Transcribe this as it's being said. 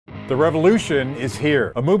The revolution is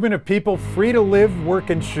here. A movement of people free to live, work,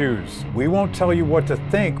 and choose. We won't tell you what to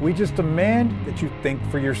think. We just demand that you think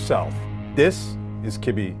for yourself. This is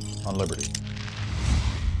Kibbe on Liberty.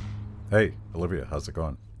 Hey, Olivia, how's it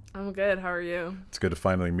going? I'm good. How are you? It's good to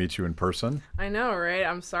finally meet you in person. I know, right?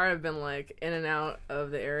 I'm sorry I've been like in and out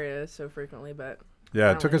of the area so frequently, but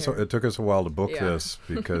yeah, it took us a while to book this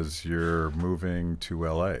because you're moving to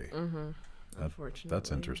LA. Mm-hmm. Unfortunately.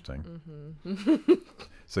 That's interesting. Mm-hmm.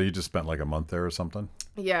 So you just spent like a month there or something?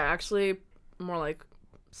 Yeah, actually more like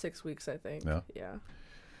 6 weeks, I think. Yeah.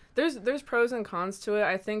 There's pros and cons to it.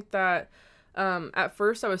 I think that at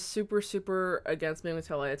first I was super against moving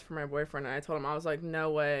to LA. It's for my boyfriend, and I told him, I was like,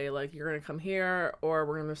 no way, like, you're gonna come here or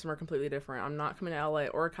we're gonna move somewhere completely different. I'm not coming to LA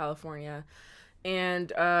or California.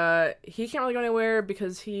 And he can't really go anywhere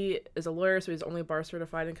because he is a lawyer, so he's only bar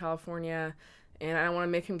certified in California, and I don't want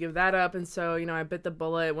to make him give that up. And so, I bit the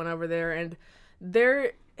bullet, went over there, and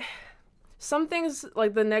some things,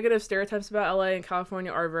 like the negative stereotypes about LA and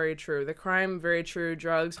California, are very true. The crime, very true.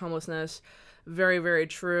 Drugs, homelessness, very, very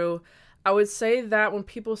true. I would say that when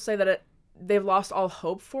people say that they've lost all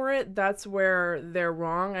hope for it, that's where they're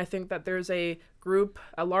wrong. I think that there's a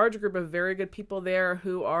large group of very good people there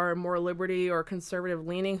who are more liberty or conservative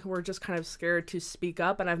leaning, who are just kind of scared to speak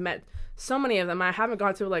up. And I've met so many of them. I haven't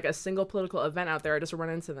gone to like a single political event out there. I just run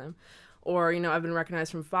into them. Or, I've been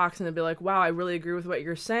recognized from Fox, and they'll be like, wow, I really agree with what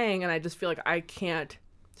you're saying. And I just feel like I can't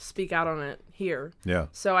speak out on it here. Yeah.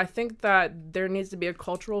 So I think that there needs to be a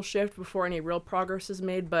cultural shift before any real progress is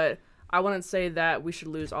made. But I wouldn't say that we should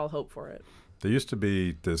lose all hope for it. There used to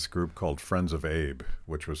be this group called Friends of Abe,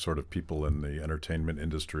 which was sort of people in the entertainment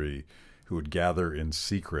industry who would gather in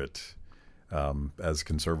secret as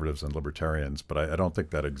conservatives and libertarians. But I don't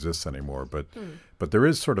think that exists anymore. But there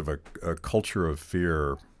is sort of a culture of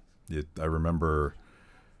fear. I remember,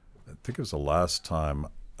 I think it was the last time,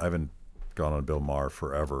 I haven't gone on Bill Maher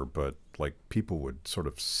forever, but like people would sort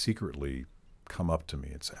of secretly come up to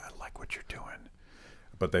me and say, I like what you're doing.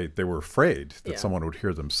 But they were afraid that someone would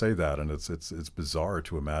hear them say that, and it's bizarre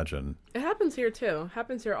to imagine. It happens here too.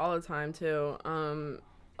 Happens here all the time too.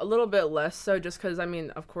 A little bit less so, just because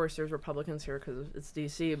of course there's Republicans here because it's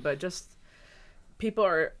DC, but just people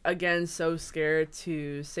are again so scared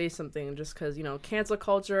to say something just because cancel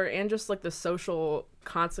culture and just like the social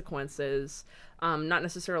consequences. Not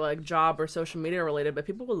necessarily like job or social media related, but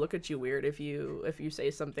people will look at you weird if you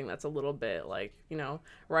say something that's a little bit like,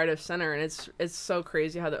 right of center. And it's so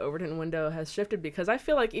crazy how the Overton window has shifted, because I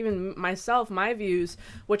feel like even myself, my views,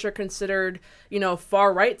 which are considered,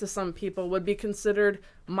 far right to some people, would be considered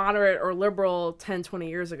moderate or liberal 10, 20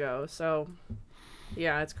 years ago. So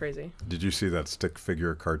yeah, it's crazy. Did you see that stick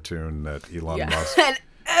figure cartoon that Elon Musk? And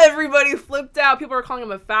everybody flipped out. People were calling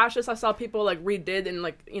him a fascist. I saw people like redid and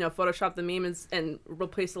like Photoshop the meme and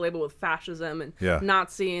replace the label with fascism and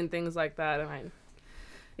Nazi and things like that. And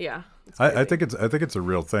I think it's a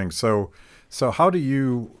real thing. So how do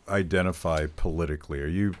you identify politically? Are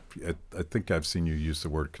you? I think I've seen you use the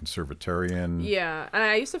word conservatarian. Yeah, and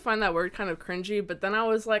I used to find that word kind of cringy, but then I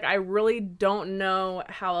was like, I really don't know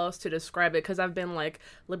how else to describe it, because I've been like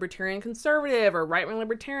libertarian conservative or right wing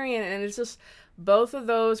libertarian, and it's just both of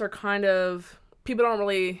those are kind of, people don't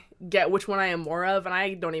really get which one I am more of, and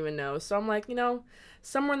I don't even know. So I'm like,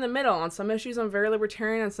 somewhere in the middle. On some issues I'm very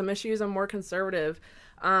libertarian, on some issues I'm more conservative.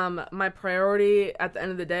 My priority at the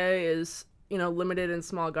end of the day is limited and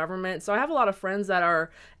small government. So I have a lot of friends that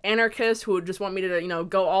are anarchists who just want me to,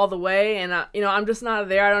 go all the way. And, I'm just not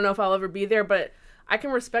there. I don't know if I'll ever be there, but I can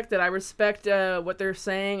respect it. I respect what they're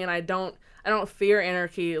saying, and I don't fear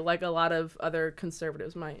anarchy like a lot of other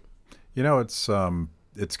conservatives might. It's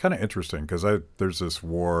kind of interesting because there's this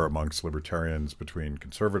war amongst libertarians between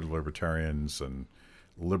conservative libertarians and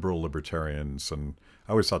liberal libertarians. And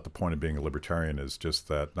I always thought the point of being a libertarian is just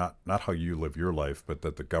that not how you live your life, but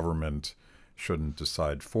that the government shouldn't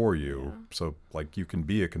decide for you. Yeah. So like you can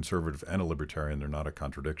be a conservative and a libertarian. They're not a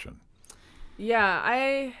contradiction. Yeah,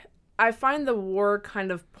 I find the war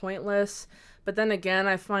kind of pointless, but then again,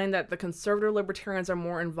 I find that the conservative libertarians are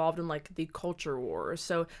more involved in like the culture war.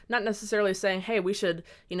 So not necessarily saying, hey, we should,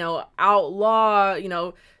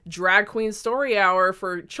 outlaw, drag queen story hour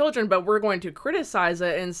for children, but we're going to criticize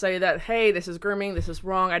it and say that, hey, this is grooming, this is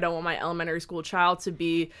wrong. I don't want my elementary school child to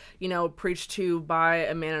be, preached to by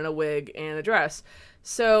a man in a wig and a dress.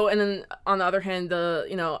 So, and then on the other hand,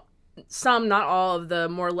 some, not all of the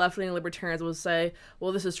more left-leaning libertarians will say,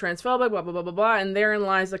 well, this is transphobic, blah, blah, blah, blah, blah. And therein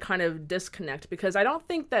lies the kind of disconnect, because I don't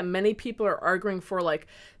think that many people are arguing for like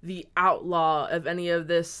the outlaw of any of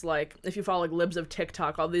this. Like if you follow like libs of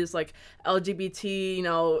TikTok, all these like LGBT,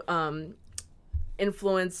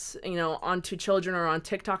 influence, onto children or on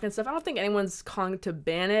TikTok and stuff. I don't think anyone's calling to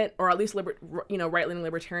ban it, or at least right-leaning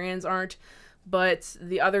libertarians aren't. But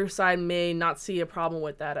the other side may not see a problem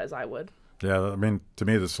with that as I would. Yeah, I mean, to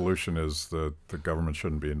me, the solution is the government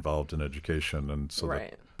shouldn't be involved in education, and so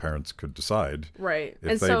Right. that parents could decide Right.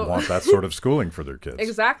 if And they so want that sort of schooling for their kids.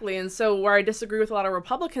 exactly. And so where I disagree with a lot of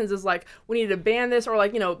Republicans is like, we need to ban this, or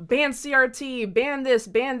like, ban CRT, ban this,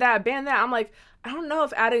 ban that, ban that. I'm like, I don't know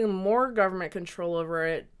if adding more government control over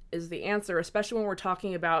it is the answer, especially when we're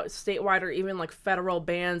talking about statewide or even like federal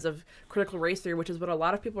bans of critical race theory, which is what a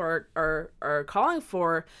lot of people are calling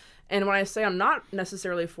for. And when I say I'm not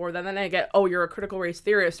necessarily for that, then I get, oh, you're a critical race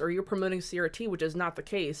theorist or you're promoting CRT, which is not the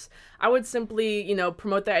case. I would simply,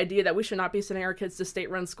 promote the idea that we should not be sending our kids to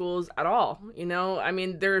state-run schools at all. I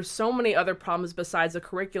mean, there's so many other problems besides the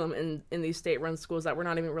curriculum in these state-run schools that we're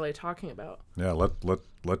not even really talking about. Yeah,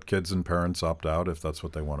 let kids and parents opt out if that's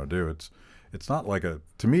what they want to do. It's not like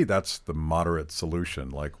to me, that's the moderate solution.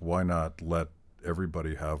 Like, why not let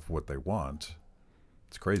everybody have what they want?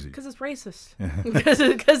 It's crazy. Because it's racist. Because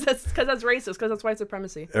that's racist. Because that's white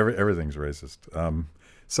supremacy. Everything's racist.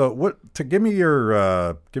 So give me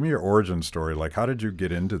your origin story. Like, how did you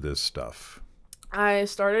get into this stuff? I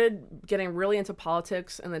started getting really into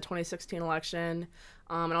politics in the 2016 election.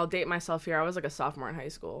 And I'll date myself here. I was like a sophomore in high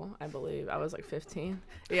school, I believe. I was like 15.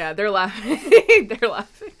 Yeah, they're laughing. They're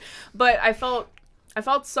laughing. But I felt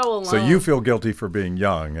so alone. So you feel guilty for being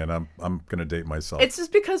young, and I'm gonna date myself. It's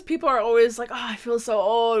just because people are always like, oh, I feel so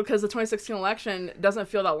old, because the 2016 election doesn't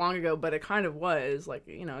feel that long ago, but it kind of was, like,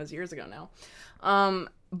 it was years ago now.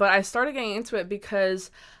 But I started getting into it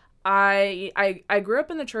because I grew up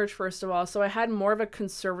in the church, first of all, so I had more of a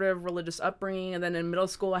conservative religious upbringing, and then in middle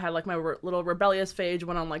school I had like my little rebellious phase,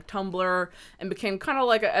 went on like Tumblr and became kind of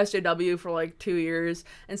like a SJW for like 2 years.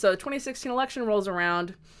 And so the 2016 election rolls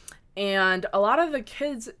around, and a lot of the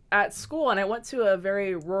kids at school, and I went to a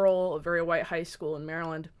very rural, very white high school in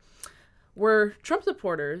Maryland, were Trump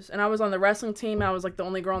supporters. And I was on the wrestling team. I was like the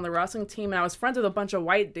only girl on the wrestling team, and I was friends with a bunch of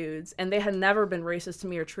white dudes, and they had never been racist to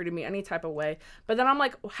me or treated me any type of way. But then I'm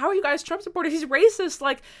like, how are you guys Trump supporters? He's racist.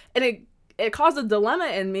 Like, and it caused a dilemma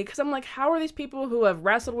in me, because I'm like, how are these people who have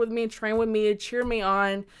wrestled with me, trained with me, cheered me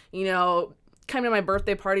on, come to my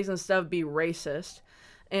birthday parties and stuff, be racist?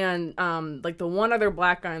 And like the one other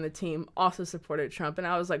black guy on the team also supported Trump, and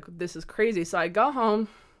I was like, this is crazy. So I go home,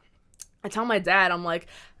 I tell my dad, I'm like,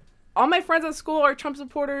 all my friends at school are Trump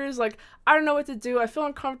supporters. Like, I don't know what to do. I feel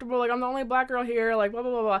uncomfortable. Like, I'm the only black girl here. Like, blah,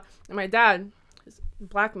 blah, blah, blah. And my dad,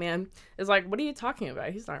 black man, is like, what are you talking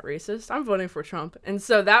about? He's not racist. I'm voting for Trump. And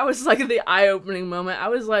so that was like the eye-opening moment. I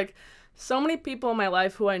was like, so many people in my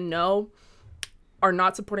life who I know are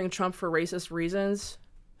not supporting Trump for racist reasons,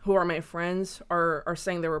 who are my friends, are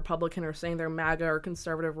saying they're Republican or saying they're MAGA or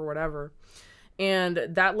conservative or whatever. And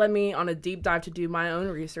that led me on a deep dive to do my own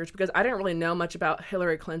research, because I didn't really know much about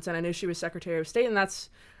Hillary Clinton. I knew she was Secretary of State, and that's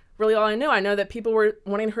really all I knew. I know that people were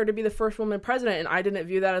wanting her to be the first woman president, and I didn't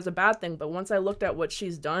view that as a bad thing. But once I looked at what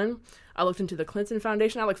she's done, I looked into the Clinton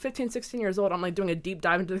Foundation. At like 15, 16 years old, I'm like doing a deep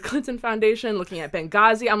dive into the Clinton Foundation, looking at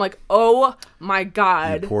Benghazi. I'm like, oh my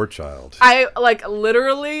God. You poor child. I like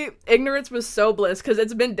literally, ignorance was so bliss, because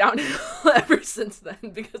it's been downhill ever since then,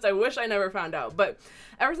 because I wish I never found out. But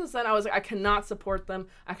ever since then, I was like, I cannot support them.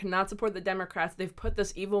 I cannot support the Democrats. They've put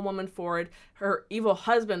this evil woman forward, her evil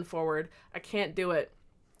husband forward. I can't do it.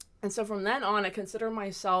 And so from then on, I consider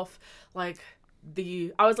myself like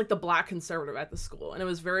I was like the black conservative at the school, and it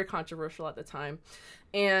was very controversial at the time.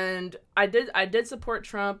 And I did support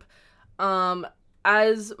Trump.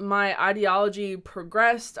 As my ideology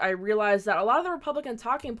progressed, I realized that a lot of the Republican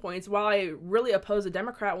talking points, while I really oppose the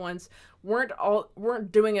Democrat ones, weren't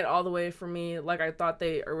doing it all the way for me like I thought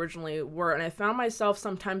they originally were. And I found myself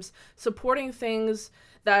sometimes supporting things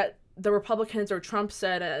that the Republicans or Trump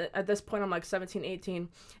said at this point. I'm like 17, 18,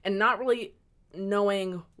 and not really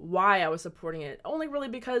knowing why I was supporting it, only really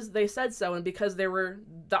because they said so and because they were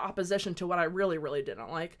the opposition to what I really, really didn't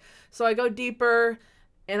like. So I go deeper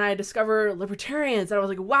and I discover libertarians, and I was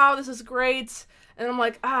like, wow, this is great. And I'm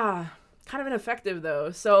like, kind of ineffective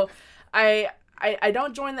though. So I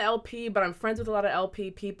don't join the LP, but I'm friends with a lot of LP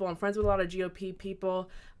people. I'm friends with a lot of GOP people.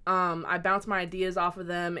 I bounce my ideas off of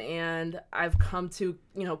them, and I've come to,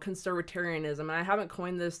 conservatarianism. And I haven't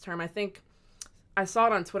coined this term. I think I saw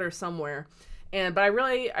it on Twitter somewhere. But I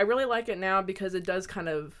really like it now, because it does kind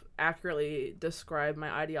of accurately describe my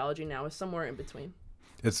ideology now. It's somewhere in between.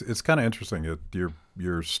 It's kind of interesting.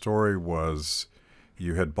 Your story was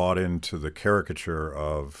you had bought into the caricature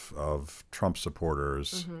of Trump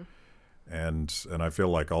supporters, and I feel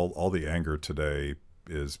like all the anger today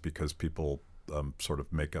is because people sort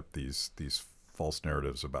of make up these false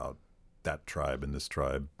narratives about that tribe and this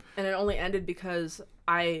tribe. And it only ended because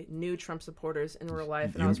I knew Trump supporters in real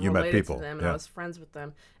life, and I was You met related people. to them, and Yeah. I was friends with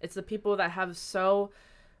them. It's the people that have so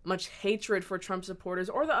much hatred for Trump supporters,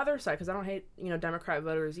 or the other side, because I don't hate, Democrat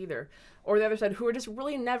voters either, or the other side, who are just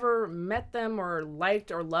really never met them or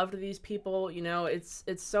liked or loved these people.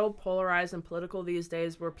 It's so polarized and political these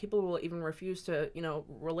days, where people will even refuse to,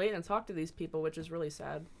 relate and talk to these people, which is really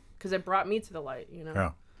sad, because it brought me to the light.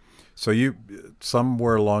 Yeah. So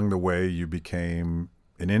somewhere along the way, you became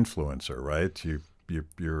an influencer, right?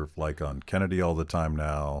 You're like on Kennedy all the time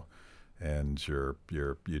now, and you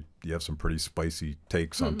have some pretty spicy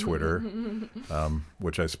takes on Twitter,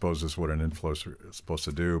 which I suppose is what an influencer is supposed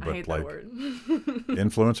to do. But I hate like that word.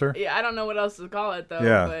 influencer, Yeah, I don't know what else to call it though.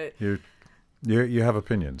 yeah, But you have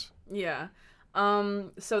opinions. yeah.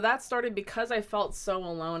 So that started because I felt so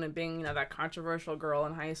alone and being, that controversial girl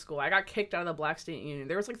in high school. I got kicked out of the Black Student Union.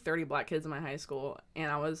 There was like 30 black kids in my high school, and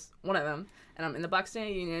I was one of them. And I'm in the Black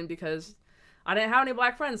Student Union because I didn't have any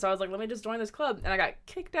black friends. So I was like, let me just join this club. And I got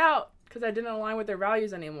kicked out because I didn't align with their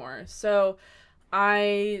values anymore. So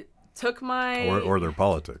I took my... Or their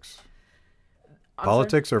politics. I'm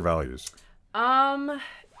Politics or values?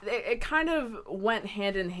 It kind of went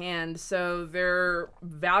hand in hand. So their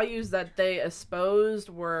values that they espoused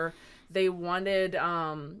were they wanted,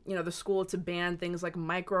 the school to ban things like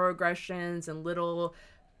microaggressions and little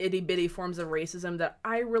itty bitty forms of racism that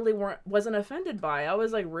I really wasn't offended by. I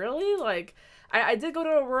was like, really? Like, I did go to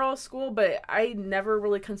a rural school, but I never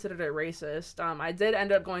really considered it racist. I did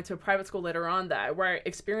end up going to a private school later on where I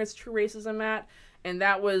experienced true racism at, and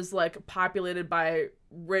that was like populated by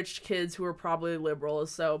rich kids who were probably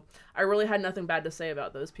liberals. So I really had nothing bad to say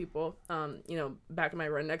about those people, back in my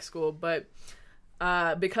redneck school. But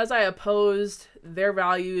because I opposed their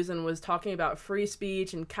values and was talking about free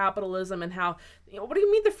speech and capitalism and how, what do you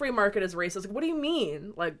mean the free market is racist? Like, what do you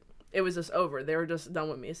mean? Like, it was just over. They were just done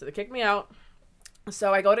with me. So they kicked me out.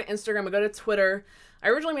 So I go to Instagram, I go to Twitter. I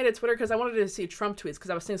originally made a Twitter because I wanted to see Trump tweets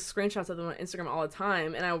because I was seeing screenshots of them on Instagram all the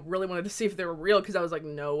time, and I really wanted to see if they were real because I was like,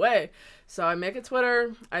 no way. So I make a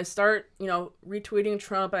Twitter. I start, retweeting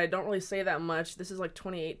Trump. I don't really say that much. This is like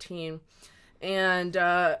 2018. And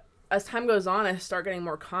as time goes on, I start getting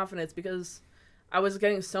more confidence because I was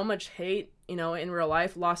getting so much hate, in real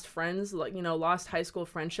life, lost friends, lost high school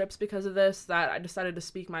friendships because of this, that I decided to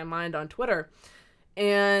speak my mind on Twitter.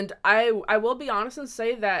 And I will be honest and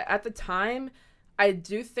say that at the time, I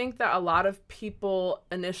do think that a lot of people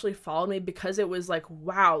initially followed me because it was like,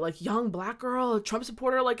 wow, like young black girl, Trump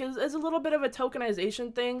supporter, like is a little bit of a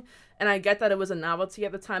tokenization thing. And I get that it was a novelty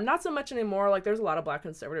at the time. Not so much anymore. Like there's a lot of black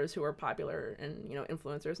conservatives who are popular and,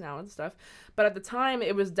 influencers now and stuff. But at the time,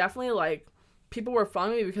 it was definitely like people were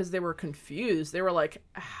following me because they were confused. They were like,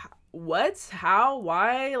 what, how,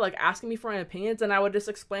 why, like asking me for my opinions, and I would just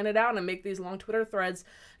explain it out and make these long Twitter threads,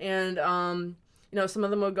 and some of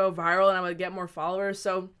them would go viral and I would get more followers.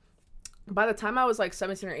 So by the time I was like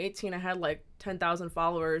 17 or 18, I had like 10,000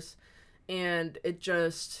 followers, and it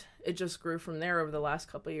just grew from there over the last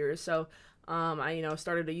couple of years. So I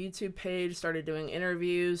started a YouTube page, started doing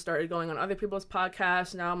interviews, started going on other people's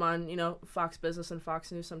podcasts. Now I'm on Fox Business and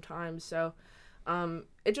Fox News sometimes. So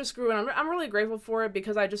it just grew, and I'm really grateful for it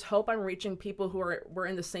because I just hope I'm reaching people who were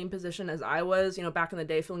in the same position as I was, back in the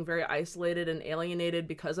day, feeling very isolated and alienated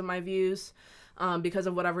because of my views, because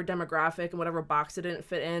of whatever demographic and whatever box it didn't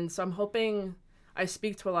fit in. So I'm hoping I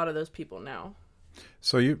speak to a lot of those people now.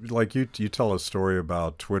 So you tell a story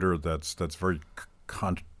about Twitter that's very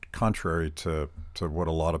contrary to what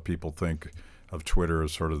a lot of people think of Twitter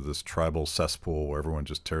as sort of this tribal cesspool where everyone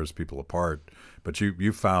just tears people apart. But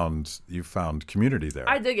you found community there.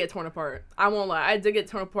 I did get torn apart. I won't lie. I did get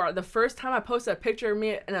torn apart. The first time I posted a picture of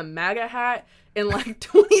me in a MAGA hat in like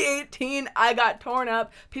 2018, I got torn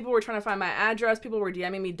up. People were trying to find my address. People were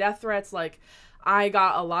DMing me death threats. Like, I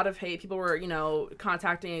got a lot of hate. People were,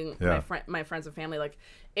 contacting my friends and family. Like,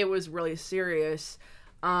 it was really serious.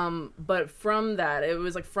 But from that, it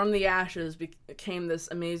was like from the ashes became this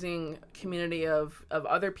amazing community of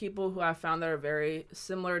other people who I found that are very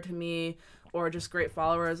similar to me, or just great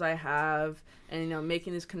followers I have, and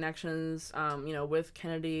making these connections with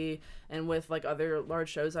Kennedy and with like other large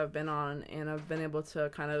shows I've been on, and I've been able to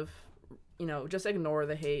kind of just ignore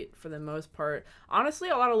the hate for the most part. Honestly,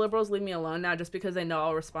 a lot of liberals leave me alone now just because they know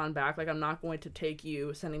I'll respond back. Like, I'm not going to take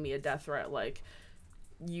you sending me a death threat. Like,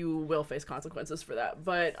 you will face consequences for that.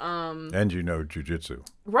 But and jujitsu,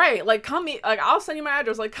 right? Like, come meet. Like, I'll send you my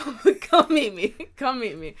address. Like, come meet me. Come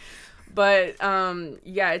meet me. But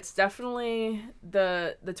yeah, it's definitely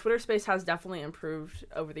the Twitter space has definitely improved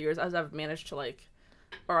over the years as I've managed to like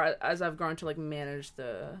as I've grown to like manage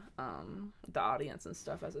the audience and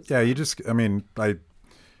stuff as it's Yeah, you just, I mean, I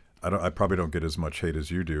probably don't get as much hate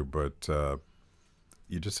as you do, but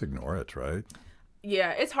you just ignore it, right?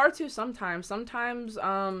 yeah, it's hard to sometimes. Sometimes,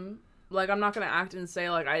 like I'm not gonna act and say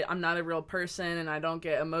like I'm not a real person and I don't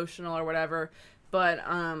get emotional or whatever. But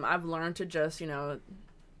I've learned to just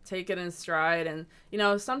take it in stride, and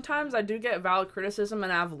sometimes I do get valid criticism,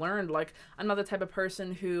 and I've learned like I'm not the type of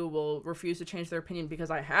person who will refuse to change their opinion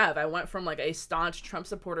because I went from like a staunch Trump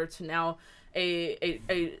supporter to now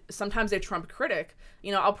a sometimes a Trump critic.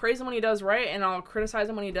 I'll praise him when he does right, and I'll criticize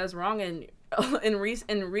him when he does wrong. And in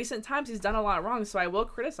recent times, he's done a lot wrong, so I will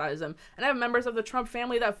criticize him. And I have members of the Trump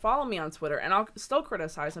family that follow me on Twitter, and I'll still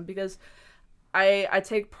criticize him because I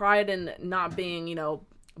take pride in not being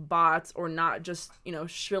bots or not just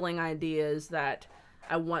shilling ideas that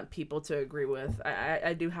I want people to agree with.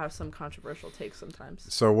 I do have some controversial takes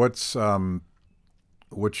sometimes. So what's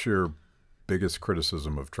your biggest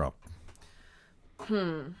criticism of Trump?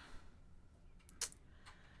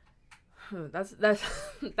 That's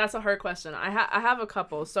that's a hard question. I have a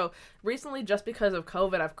couple. So recently, just because of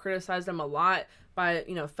COVID, I've criticized him a lot by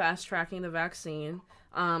fast tracking the vaccine.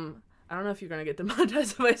 I don't know if you're gonna get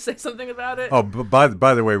demonetized if I say something about it. Oh, but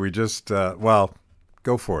by the way, we just well,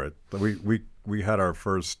 go for it. We had our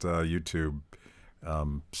first YouTube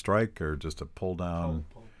strike or just a pull down.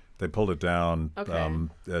 They pulled it down. Okay.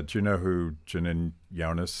 Do you know who Janine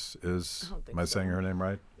Younes is? I don't think Am I so. saying her name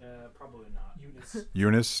right? Probably not.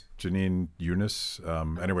 Janine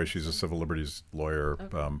Younes. Anyway, she's a civil liberties lawyer,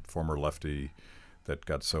 Okay. former lefty that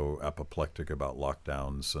got so apoplectic about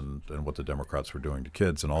lockdowns and what the Democrats were doing to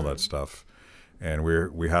kids and all that stuff. And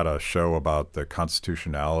we had a show about the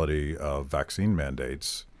constitutionality of vaccine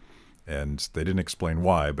mandates, and they didn't explain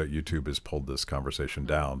why, but YouTube has pulled this conversation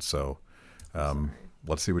down. So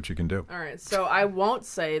let's see what you can do. All right, so I won't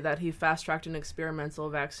say that he fast-tracked an experimental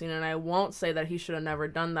vaccine, and I won't say that he should have never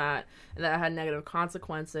done that, and that it had negative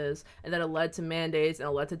consequences, and that it led to mandates, and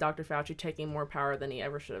it led to Dr. Fauci taking more power than he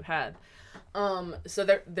ever should have had. So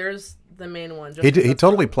there's the main one. Just He because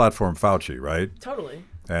totally platformed Fauci, right? Totally.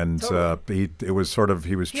 And Totally. it was sort of,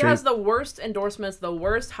 he was He cheap. has the worst endorsements, the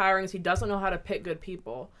worst hirings. He doesn't know how to pick good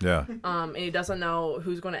people. Yeah. And he doesn't know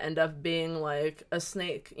who's going to end up being like a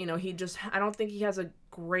snake. I don't think he has a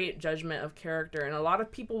great judgment of character. And a lot of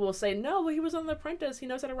people will say, no, he was on The Apprentice. He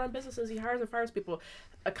knows how to run businesses. He hires and fires people.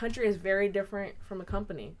 A country is very different from a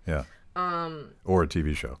company. Yeah. Or a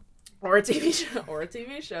TV show. Or a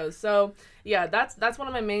TV show. So yeah, that's one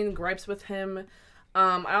of my main gripes with him.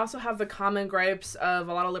 I also have the common gripes of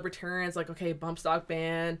a lot of libertarians, like, okay, bump stock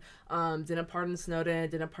ban, didn't pardon Snowden,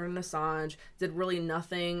 didn't pardon Assange, did really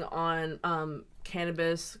nothing on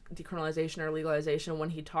cannabis decriminalization or legalization when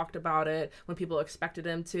he talked about it, when people expected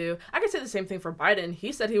him to. I could say the same thing for Biden.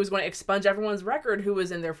 He said he was going to expunge everyone's record who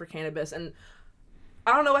was in there for cannabis, and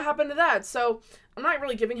I don't know what happened to that. So I'm not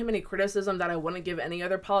really giving him any criticism that I wouldn't give any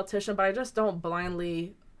other politician, but I just don't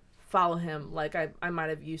blindly follow him like I might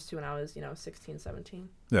have used to when I was 16, 17.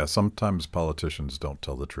 Yeah, sometimes politicians don't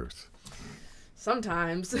tell the truth.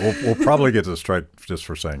 Sometimes. We'll probably get to strike just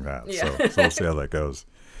for saying that. Yeah. So we'll see how that goes.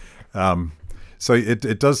 So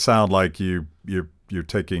it does sound like you're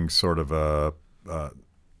taking sort of a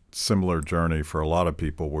similar journey for a lot of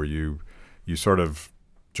people, where you sort of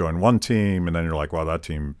join one team and then you're like, wow, that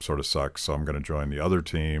team sort of sucks, so I'm going to join the other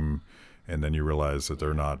team. And then you realize that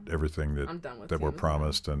they're not everything that were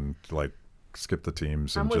promised, and like skip the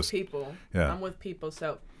teams. And I'm with just people. Yeah. I'm with people.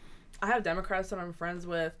 So I have Democrats that I'm friends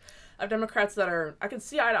with. I have Democrats that I can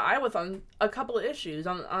see eye to eye with on a couple of issues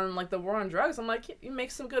on like the war on drugs. I'm like, you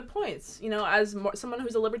make some good points. As someone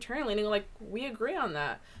who's a libertarian leaning, like, we agree on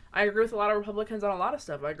that. I agree with a lot of Republicans on a lot of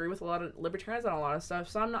stuff. I agree with a lot of libertarians on a lot of stuff.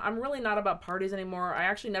 So I'm really not about parties anymore. I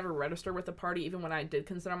actually never registered with a party, even when I did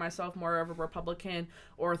consider myself more of a Republican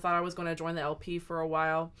or thought I was going to join the LP for a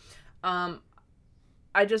while. I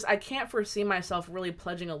can't foresee myself really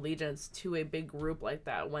pledging allegiance to a big group like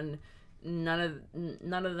that when none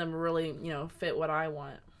of them really fit what I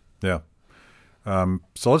want. Yeah.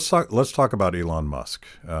 So let's talk about Elon Musk.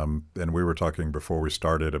 And we were talking before we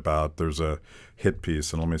started about, there's a hit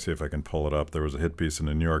piece, and let me see if I can pull it up. There was a hit piece in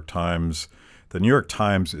the New York Times. The New York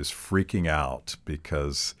Times is freaking out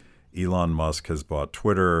because Elon Musk has bought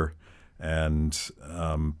Twitter, and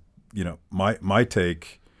my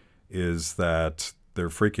take is that they're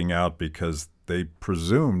freaking out because they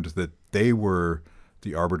presumed that they were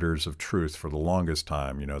the arbiters of truth for the longest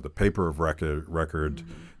time. The paper of record,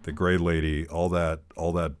 mm-hmm. the gray lady, all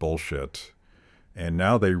that bullshit. And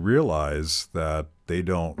now they realize that they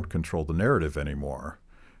don't control the narrative anymore.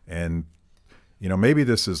 And, maybe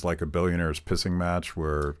this is like a billionaire's pissing match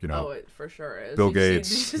where, Oh, it for sure is. Bill Did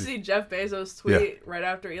Gates. you see Jeff Bezos tweet right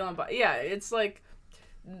after Elon? Yeah, it's like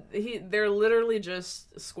they're literally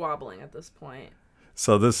just squabbling at this point.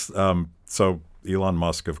 So so Elon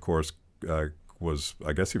Musk, of course, I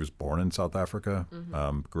guess he was born in South Africa,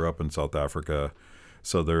 grew up in South Africa.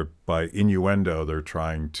 So by innuendo, they're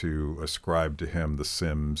trying to ascribe to him the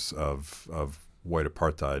sins of white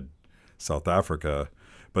apartheid South Africa.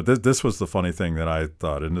 But this was the funny thing that I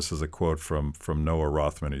thought, and this is a quote from Noah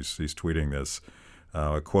Rothman. He's tweeting this,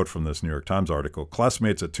 a quote from this New York Times article.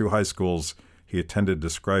 Classmates at two high schools he attended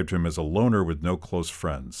described him as a loner with no close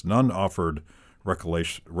friends. None offered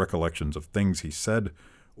recollections of things he said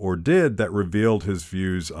or did that revealed his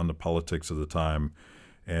views on the politics of the time.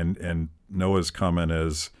 And Noah's comment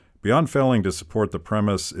is, beyond failing to support the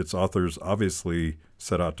premise its authors obviously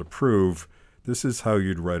set out to prove, this is how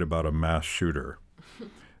you'd write about a mass shooter.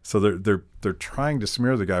 So they're trying to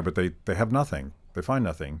smear the guy, but they have nothing. They find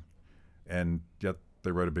nothing, and yet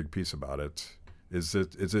they write a big piece about it. Is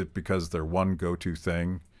it because their one go-to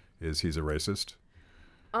thing is he's a racist?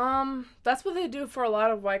 That's what they do for a lot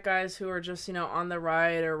of white guys who are just, on the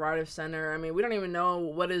right or right of center. I mean, we don't even know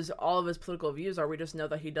what all of his political views are. We just know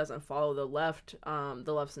that he doesn't follow the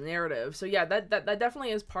left's narrative. So yeah, that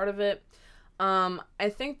definitely is part of it. I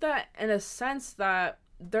think that in a sense that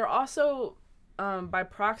they're also, by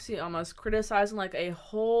proxy almost criticizing like a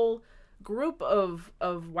whole group of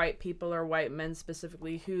white people or white men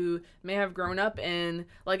specifically who may have grown up in,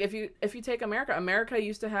 like, if you take America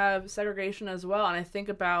used to have segregation as well. And I think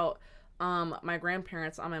about my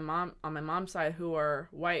grandparents on my mom's side who are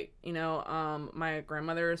white. My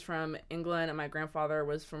grandmother is from England and my grandfather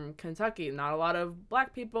was from Kentucky. Not a lot of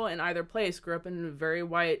black people in either place. Grew up in very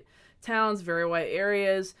white towns, very white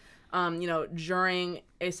areas, during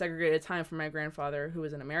a segregated time for my grandfather who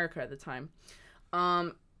was in America at the time.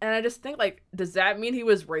 And I just think, like, does that mean he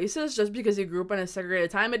was racist just because he grew up in a segregated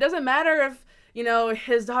time? It doesn't matter if,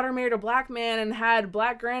 his daughter married a black man and had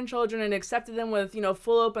black grandchildren and accepted them with,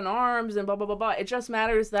 full open arms and blah, blah, blah, blah. It just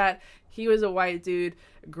matters that he was a white dude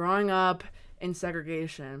growing up in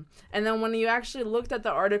segregation. And then when you actually looked at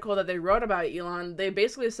the article that they wrote about Elon, they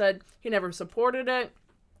basically said he never supported it.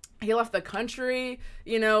 He left the country,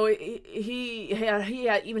 he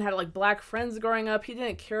even had like black friends growing up. He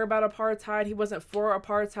didn't care about apartheid. He wasn't for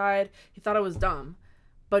apartheid. He thought it was dumb.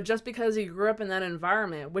 But just because he grew up in that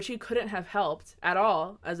environment, which he couldn't have helped at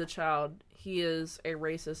all as a child, he is a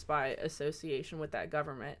racist by association with that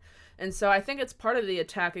government. And so I think it's part of the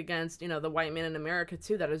attack against, the white man in America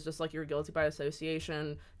too, that is just like you're guilty by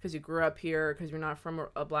association because you grew up here, because you're not from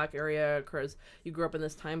a black area, because you grew up in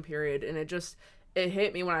this time period. And it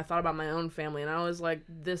hit me when I thought about my own family, and I was like,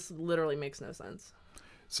 this literally makes no sense.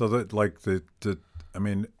 So that, like,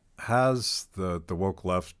 has the woke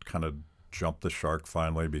left kind of jumped the shark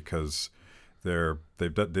finally, because they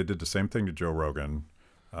did the same thing to Joe Rogan.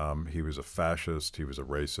 He was a fascist, he was a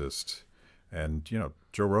racist, and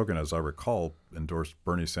Joe Rogan, as I recall, endorsed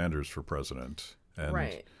Bernie Sanders for president, and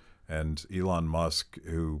right. And Elon Musk,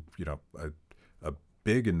 who a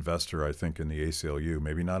big investor, I think, in the ACLU,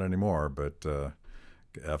 maybe not anymore, but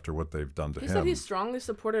after what they've done to him. He said he strongly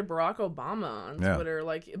supported Barack Obama on Twitter.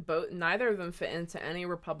 Like, neither of them fit into any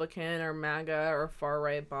Republican or MAGA or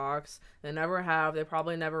far-right box. They never have. They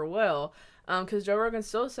probably never will. Because Joe Rogan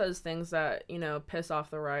still says things that, piss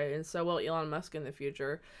off the right, and so will Elon Musk in the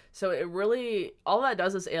future. So it really, all that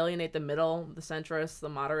does is alienate the middle, the centrists, the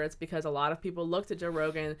moderates, because a lot of people look to Joe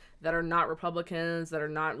Rogan that are not Republicans, that are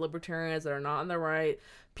not libertarians, that are not on the right,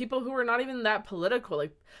 people who are not even that political.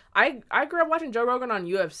 Like, I grew up watching Joe Rogan on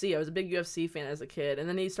UFC. I was a big UFC fan as a kid, and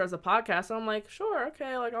then he starts a podcast, and I'm like, sure,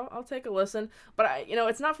 okay, like, I'll take a listen. But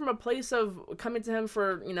it's not from a place of coming to him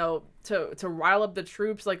for, to rile up the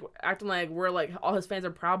troops, like acting like we're like all his fans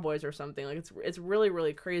are Proud Boys or something. Like, it's really,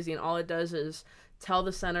 really crazy, and all it does is tell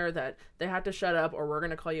the center that they have to shut up or we're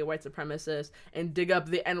gonna call you a white supremacist, and dig up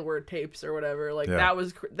the N-word tapes or whatever. Like, that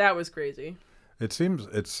was crazy. It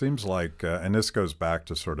seems like, and this goes back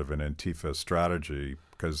to sort of an Antifa strategy,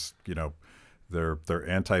 because they're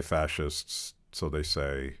anti-fascists, so they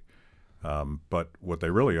say, but what they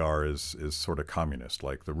really are is sort of communist.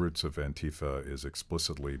 Like, the roots of Antifa is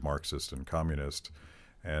explicitly Marxist and communist,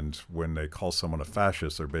 and when they call someone a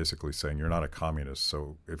fascist, they're basically saying you're not a communist.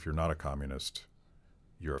 So if you're not a communist,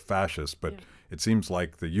 you're a fascist. But it seems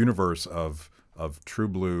like the universe of true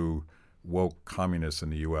blue woke communists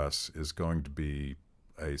in the U.S. is going to be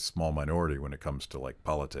a small minority when it comes to, like,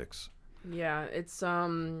 politics. Yeah, it's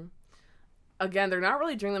again, they're not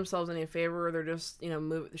really doing themselves any favor. They're just,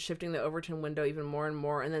 shifting the Overton window even more and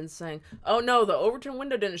more, and then saying, "Oh no, the Overton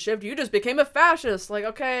window didn't shift. You just became a fascist." Like,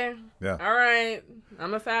 okay, Yeah. all right,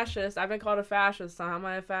 I'm a fascist. I've been called a fascist. So how am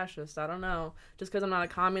I a fascist? I don't know. Just because I'm not a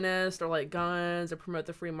communist or like guns or promote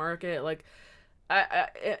the free market, like.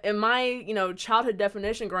 In my childhood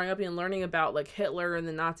definition growing up and learning about like Hitler and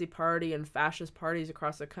the Nazi Party and fascist parties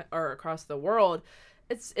across the world,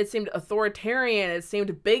 it seemed authoritarian. It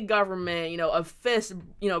seemed big government, a fist,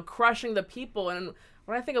 crushing the people. And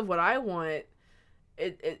when I think of what I want,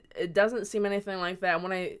 it doesn't seem anything like that.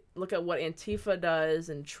 When I look at what Antifa does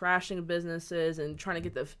and trashing businesses and trying to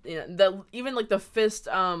get the even like the fist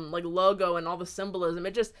like logo and all the symbolism,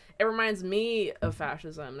 it reminds me of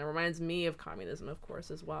fascism, and it reminds me of communism, of course,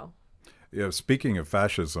 as well. Yeah. Speaking of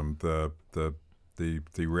fascism, the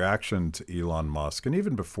reaction to Elon Musk, and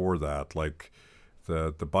even before that, like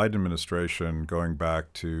the Biden administration, going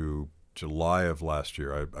back to July of last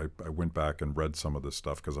year, I went back and read some of this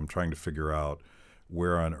stuff because I'm trying to figure out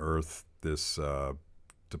where on earth this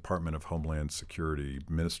Department of Homeland Security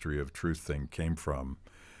Ministry of Truth thing came from.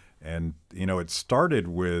 And, it started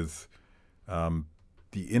with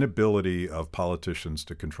the inability of politicians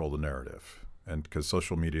to control the narrative. And because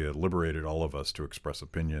social media liberated all of us to express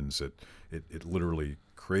opinions, it literally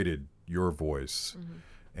created your voice. Mm-hmm.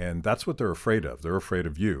 And that's what they're afraid of. They're afraid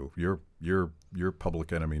of you. You're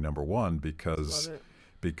public enemy number one because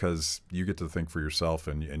you get to think for yourself,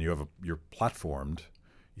 and you're platformed.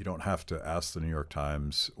 You don't have to ask the New York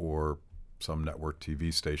Times or some network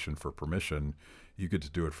TV station for permission. You get to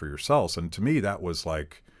do it for yourselves. And to me, that was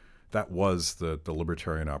the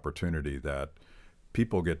libertarian opportunity, that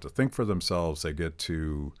people get to think for themselves. They get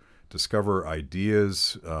to discover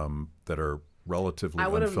ideas that are relatively unfiltered. I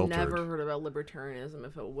would have never heard about libertarianism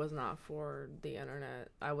if it was not for the internet.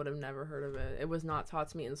 I would have never heard of it. It was not taught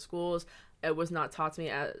to me in schools. It was not taught to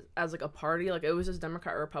me as like a party. Like, it was just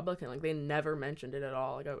Democrat or Republican. Like, they never mentioned it at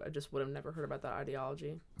all. Like, I just would have never heard about that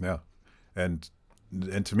ideology. Yeah. And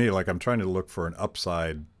to me, like, I'm trying to look for an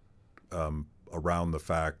upside around the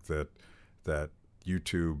fact that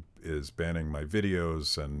YouTube is banning my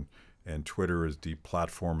videos and Twitter is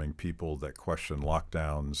deplatforming people that question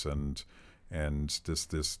lockdowns and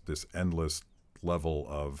this endless level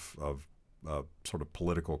of sort of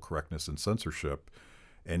political correctness and censorship.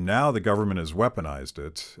 And now the government has weaponized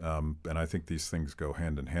it, and I think these things go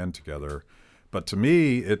hand in hand together. But to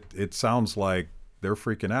me, it sounds like they're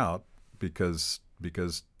freaking out because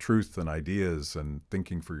truth and ideas and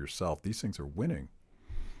thinking for yourself, these things are winning.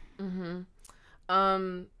 Mm-hmm.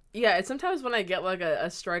 Yeah, it's sometimes when I get like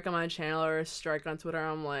a strike on my channel or a strike on Twitter,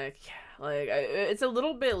 I'm like, yeah, like it's a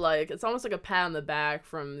little bit like, it's almost like a pat on the back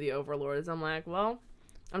from the overlords. I'm like, well,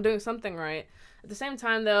 I'm doing something right. At the same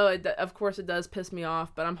time, though, of course, it does piss me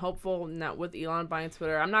off, but I'm hopeful that with Elon buying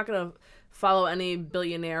Twitter, I'm not going to follow any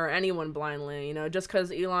billionaire or anyone blindly. Just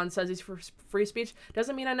because Elon says he's for free speech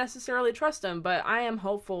doesn't mean I necessarily trust him, but I am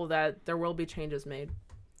hopeful that there will be changes made.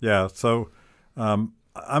 Yeah, so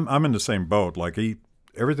I'm in the same boat. Like,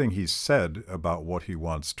 everything he's said about what he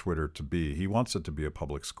wants Twitter to be, he wants it to be a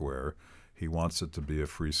public square. He wants it to be a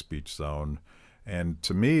free speech zone. And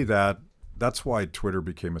to me, that's why Twitter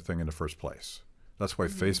became a thing in the first place. That's why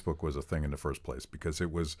Facebook was a thing in the first place, because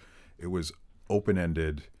it was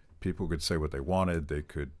open-ended. People could say what they wanted. They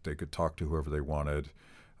could talk to whoever they wanted,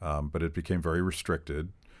 but it became very restricted.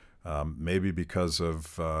 Maybe because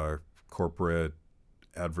of corporate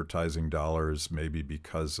advertising dollars, maybe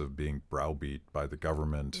because of being browbeat by the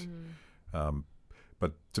government.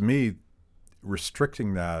 But to me,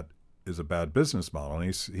 restricting that is a bad business model. And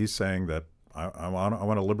he's saying that I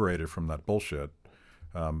want to liberate it from that bullshit.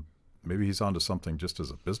 Maybe he's onto something just as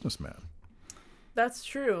a businessman. That's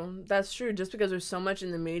true. Just because there's so much in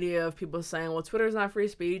the media of people saying, well, Twitter's not free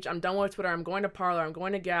speech. I'm done with Twitter. I'm going to Parler. I'm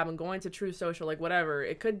going to Gab. I'm going to Truth Social, like whatever.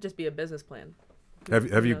 It could just be a business plan.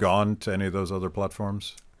 Have you gone to any of those other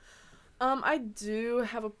platforms? I do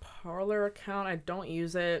have a Parler account. I don't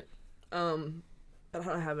use it. I don't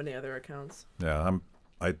have any other accounts. Yeah,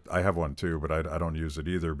 I have one too, but I don't use it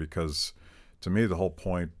either, because to me the whole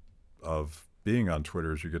point of being on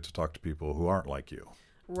Twitter is you get to talk to people who aren't like you.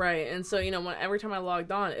 Right. And so, every time I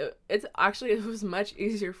logged on, it was much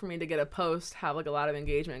easier for me to get a post, have like a lot of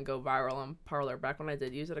engagement, and go viral on Parler back when I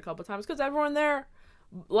did use it a couple times, because everyone there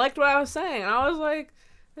liked what I was saying. And I was like,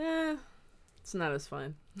 it's not as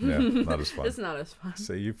fun. Yeah, not as fun. It's not as fun.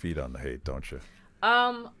 So you feed on the hate, don't you?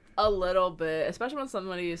 A little bit, especially when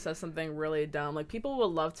somebody says something really dumb. Like, people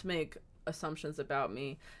will love to make assumptions about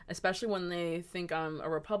me, especially when they think I'm a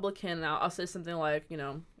Republican. And I'll say something like,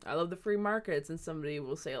 I love the free markets, and somebody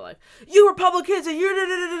will say like, "You Republicans and you're,"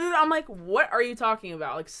 I'm like, what are you talking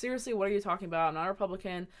about? Like, seriously, what are you talking about? I'm not a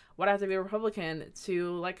Republican. Why do I have to be a Republican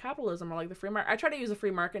to like capitalism or like the free market? I try to use the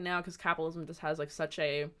free market now because capitalism just has like such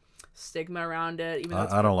a stigma around it. Even though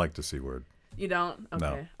I don't like the C word. You don't? Okay.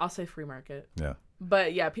 No. I'll say free market. Yeah.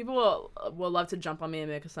 But yeah, people will love to jump on me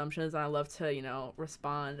and make assumptions, and I love to,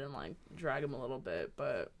 respond and like drag them a little bit.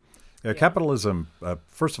 But yeah. Capitalism.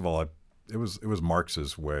 First of all, it was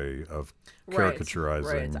Marx's way of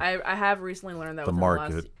caricaturizing. Right. I have recently learned that the within market.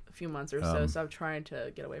 the last few months or so I'm trying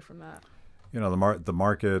to get away from that. The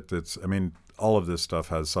market. All of this stuff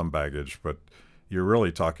has some baggage, but you're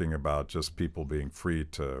really talking about just people being free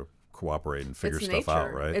to cooperate and figure stuff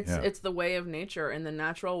out, right? It's the way of nature. In the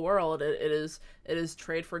natural world, it is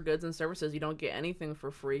trade for goods and services. You don't get anything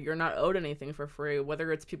for free. You're not owed anything for free,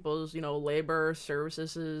 whether it's people's labor,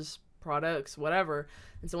 services, products, whatever.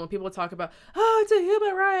 And so when people talk about, it's a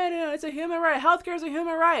human right, it's a human right, healthcare is a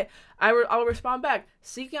human right, I'll respond back: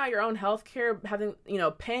 seeking out your own healthcare, having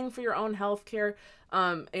paying for your own healthcare,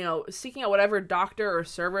 seeking out whatever doctor or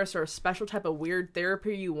service or special type of weird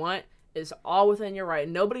therapy you want is all within your right.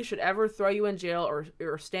 Nobody should ever throw you in jail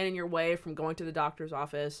or stand in your way from going to the doctor's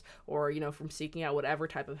office or, from seeking out whatever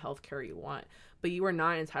type of health care you want. But you are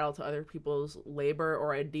not entitled to other people's labor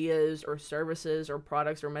or ideas or services or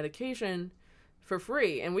products or medication for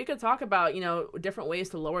free. And we could talk about, different ways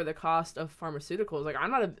to lower the cost of pharmaceuticals. Like,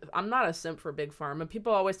 I'm not a simp for big pharma.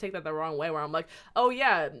 People always take that the wrong way, where I'm like, oh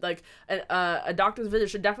yeah, like a doctor's visit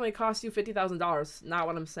should definitely cost you $50,000. Not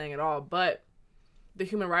what I'm saying at all. But the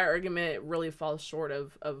human right argument really falls short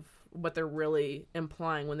of what they're really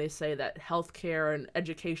implying when they say that healthcare and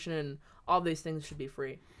education and all these things should be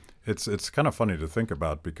free. It's kind of funny to think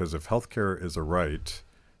about, because if healthcare is a right,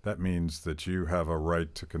 that means that you have a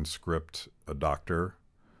right to conscript a doctor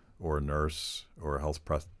or a nurse or a health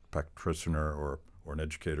practitioner or an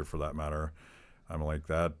educator for that matter. I'm like,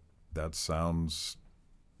 that sounds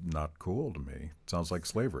not cool to me. It sounds like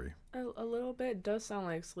slavery. A little bit does sound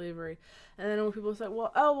like slavery. And then when people say,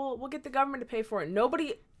 we'll get the government to pay for it,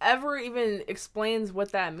 nobody ever even explains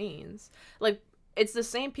what that means. Like, it's the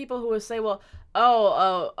same people who would say,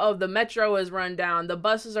 the metro is run down, the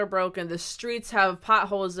buses are broken, the streets have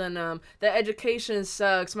potholes in them, the education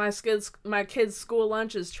sucks, my kids' school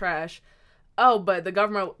lunch is trash. Oh, but the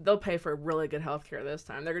government, they'll pay for really good healthcare this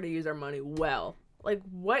time. They're going to use our money well. Like,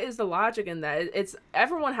 what is the logic in that? It's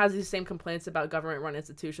everyone has these same complaints about government-run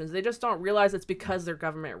institutions. They just don't realize it's because they're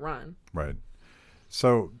government-run. Right.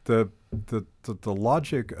 So the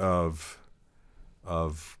logic of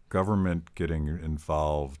government getting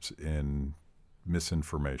involved in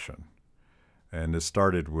misinformation, and it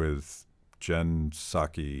started with Jen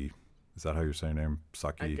Psaki. Is that how you're saying her name?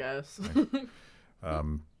 Psaki? I guess.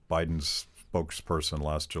 Biden's spokesperson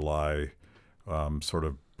last July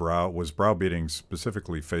was browbeating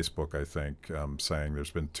specifically Facebook, I think, saying there's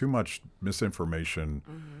been too much misinformation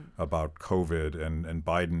about COVID, and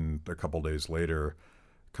Biden a couple days later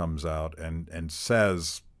comes out and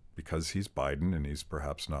says, because he's Biden and he's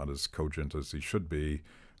perhaps not as cogent as he should be,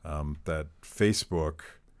 that Facebook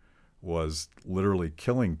was literally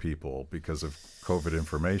killing people because of COVID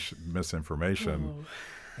misinformation. Oh.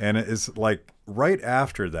 And it is like right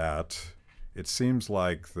after that, it seems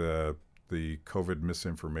like the COVID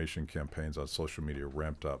misinformation campaigns on social media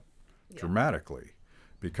ramped up dramatically,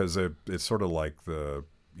 because it's sort of like the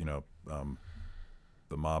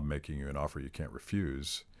mob making you an offer you can't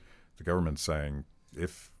refuse. The government saying,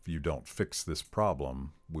 if you don't fix this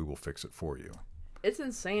problem, we will fix it for you. It's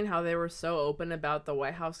insane how they were so open about the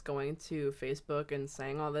White House going to Facebook and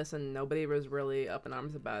saying all this, and nobody was really up in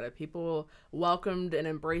arms about it. People welcomed and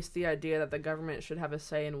embraced the idea that the government should have a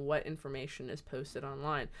say in what information is posted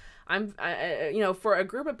online. For a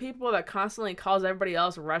group of people that constantly calls everybody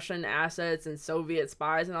else Russian assets and Soviet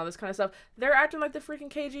spies and all this kind of stuff, they're acting like the freaking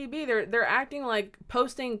KGB. They're acting like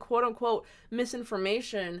posting quote unquote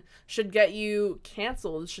misinformation should get you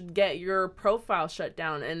canceled, should get your profile shut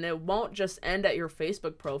down, and it won't just end at your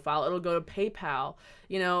Facebook profile. It'll go to PayPal.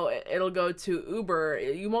 It'll go to Uber.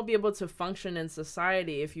 You won't be able to function in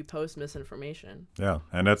society if you post misinformation. Yeah,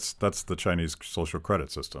 and that's the Chinese social credit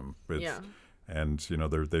system. And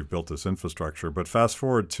they've built this infrastructure. But fast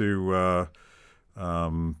forward to I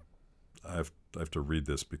have to read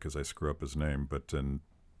this because I screw up his name. But in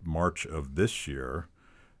March of this year,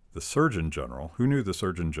 the Surgeon General, who knew the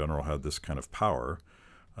Surgeon General had this kind of power,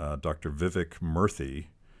 Dr. Vivek Murthy,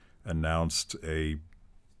 announced a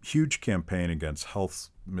huge campaign against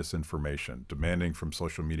health misinformation, demanding from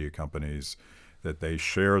social media companies that they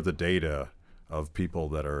share the data of people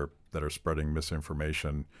that are spreading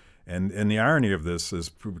misinformation. And the irony of this is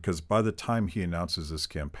because by the time he announces this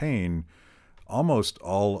campaign, almost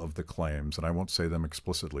all of the claims, and I won't say them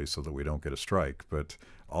explicitly so that we don't get a strike, but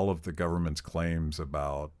all of the government's claims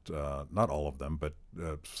about, not all of them, but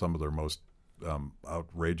some of their most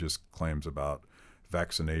outrageous claims about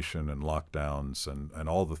vaccination and lockdowns and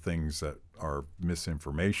all the things that are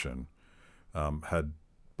misinformation had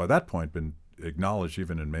by that point been acknowledged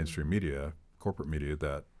even in mainstream media, corporate media,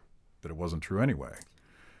 that it wasn't true anyway.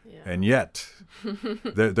 Yeah. And yet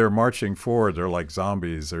they're marching forward. They're like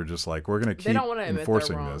zombies. They're just like, we're going to keep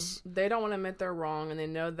enforcing this. They don't want to admit they're wrong, and they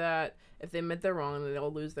know that if they admit they're wrong, then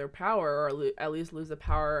they'll lose their power, or at least lose the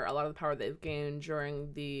power, a lot of the power they've gained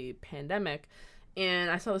during the pandemic.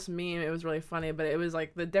 And I saw this meme. It was really funny, but it was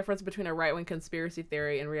like the difference between a right-wing conspiracy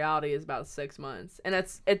theory and reality is about 6 months. And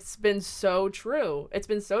it's been so true. It's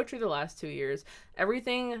been so true the last 2 years.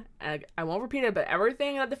 Everything, I won't repeat it, but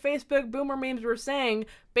everything that the Facebook boomer memes were saying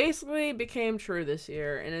basically became true this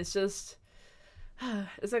year. And it's just,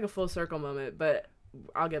 it's like a full circle moment, but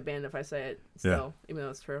I'll get banned if I say it still, even though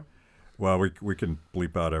it's true. Well, we can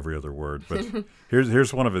bleep out every other word, but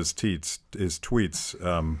here's one of his tweets.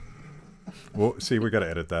 Well, see, we got to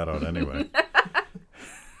edit that out anyway.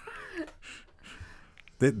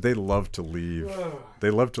 They love to leave.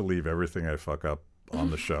 They love to leave everything I fuck up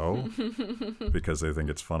on the show because they think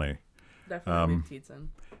it's funny. Definitely Teets in.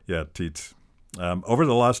 Yeah, Teets. Over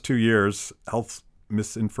the last 2 years, health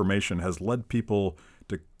misinformation has led people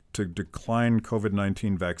to decline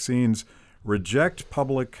COVID-19 vaccines, reject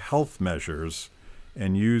public health measures,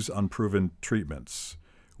 and use unproven treatments.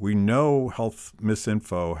 We know health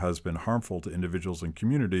misinfo has been harmful to individuals and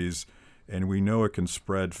communities, and we know it can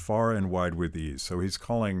spread far and wide with ease. So he's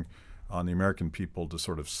calling on the American people to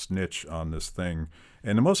sort of snitch on this thing.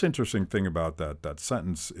 And the most interesting thing about that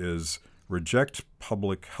sentence is reject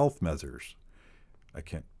public health measures. I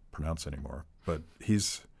can't pronounce anymore, but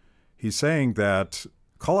he's saying that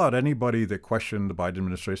call out anybody that questioned the Biden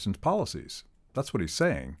administration's policies. That's what he's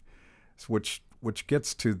saying, which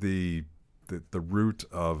gets to the root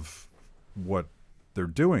of what they're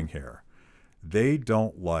doing here. They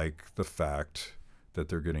don't like the fact that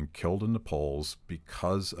they're getting killed in the polls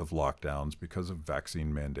because of lockdowns, because of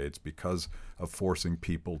vaccine mandates, because of forcing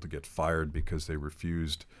people to get fired because they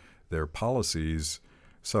refused their policies.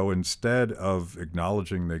 So instead of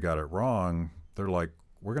acknowledging they got it wrong, they're like,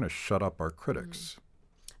 we're going to shut up our critics.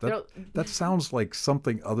 That sounds like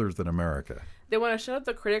something other than America. They want to shut up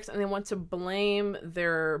the critics, and they want to blame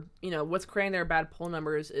their, what's creating their bad poll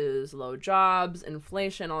numbers is low jobs,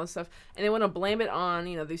 inflation, all this stuff. And they want to blame it on,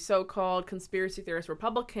 the so-called conspiracy theorist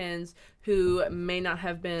Republicans who may not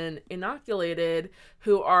have been inoculated,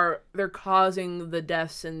 they're causing the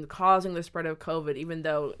deaths and causing the spread of COVID, even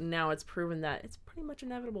though now it's proven that it's pretty much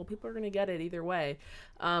inevitable. People are going to get it either way,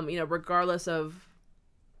 regardless of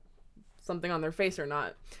something on their face or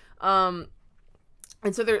not.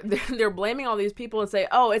 And so they're blaming all these people and say,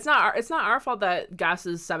 oh, it's not our fault that gas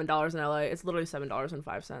is $7 in LA. It's literally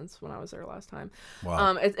 $7.05 when I was there last time.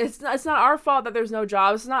 Wow. It's not our fault that there's no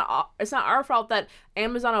jobs. It's not our fault that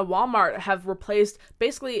Amazon and Walmart have replaced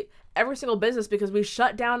basically every single business because we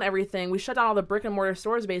shut down everything. We shut down all the brick and mortar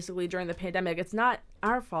stores basically during the pandemic. It's not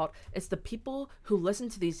our fault. It's the people who listen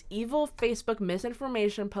to these evil Facebook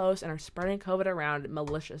misinformation posts and are spreading COVID around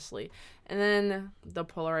maliciously. And then the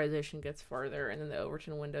polarization gets further, and then the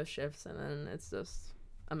Overton window shifts, and then it's just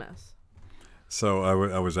a mess. So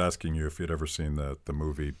I was asking you if you'd ever seen the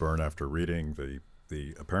movie Burn After Reading,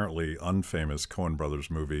 the apparently unfamous Coen Brothers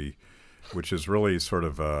movie, which is really sort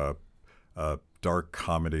of a dark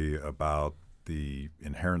comedy about the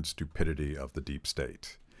inherent stupidity of the deep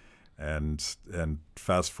state. And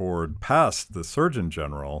fast forward past the Surgeon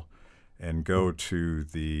General and go to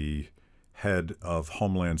the head of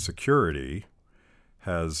Homeland Security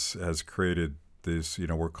has created this,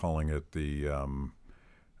 we're calling it the,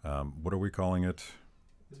 what are we calling it?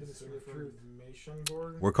 Disinformation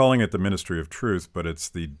Board? We're calling it the Ministry of Truth, but it's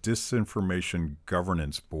the Disinformation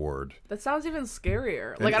Governance Board. That sounds even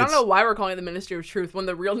scarier. Like, I don't know why we're calling it the Ministry of Truth when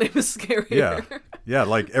the real name is scarier. Yeah,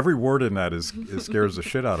 like every word in that scares the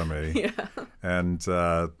shit out of me. Yeah.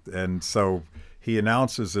 And so he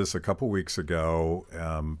announces this a couple weeks ago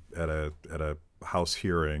at a House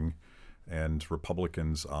hearing, and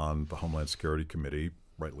Republicans on the Homeland Security Committee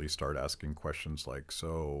rightly start asking questions like,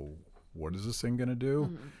 so what is this thing going to do?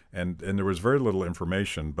 Mm-hmm. And there was very little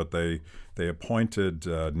information, but they appointed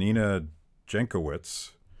Nina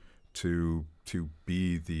Jankowicz to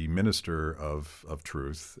be the Minister of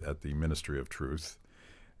Truth at the Ministry of Truth.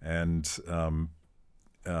 And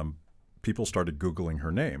people started Googling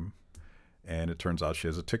her name, and it turns out she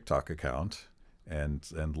has a TikTok account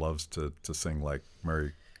and loves to sing like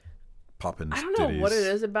Mary Poppins I don't know ditties. what it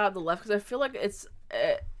is about the left, because I feel like it's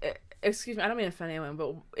excuse me, I don't mean to offend anyone,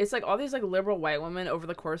 but it's like all these like liberal white women over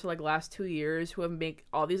the course of like last 2 years who have make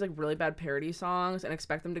all these like really bad parody songs and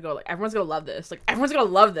expect them to go like, everyone's gonna love this, like everyone's gonna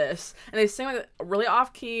love this, and they sing like a really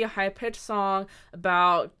off-key, high-pitched song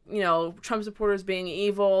about, you know, Trump supporters being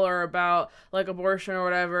evil or about like abortion or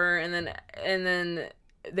whatever, and then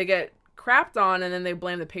they get crapped on, and then they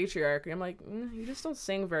blame the patriarchy. I'm like, you just don't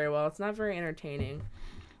sing very well. It's not very entertaining.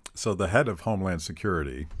 So the head of Homeland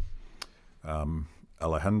Security,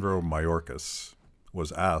 Alejandro Mayorkas,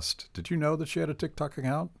 was asked, "Did you know that she had a TikTok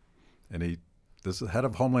account?" And this is the head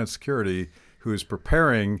of Homeland Security who is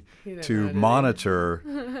preparing to monitor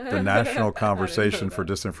the national conversation for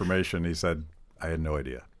disinformation. He said, "I had no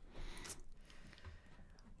idea."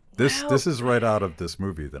 This is right out of this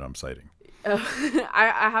movie that I'm citing.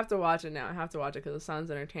 I have to watch it now. I have to watch it because it sounds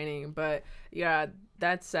entertaining. But yeah,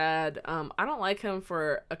 that's sad. I don't like him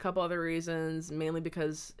for a couple other reasons, mainly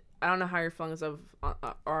because I don't know how your feelings are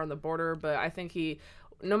on the border, but I think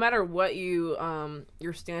no matter what your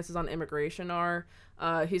stances on immigration are,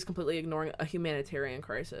 he's completely ignoring a humanitarian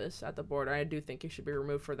crisis at the border. I do think he should be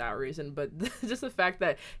removed for that reason. But just the fact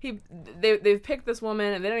that they've picked this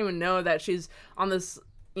woman and they don't even know that she's on this,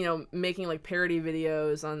 you know, making like parody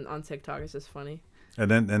videos on TikTok is just funny.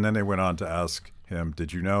 And then they went on to ask him,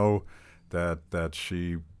 "Did you know that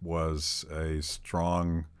she was a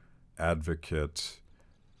strong advocate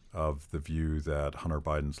of the view that Hunter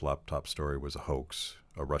Biden's laptop story was a hoax,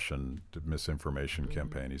 a Russian misinformation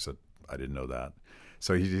campaign?" He said, "I didn't know that."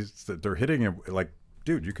 So they're hitting him like,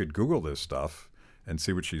 dude, you could Google this stuff and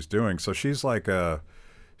see what she's doing. So she's like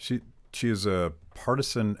she is a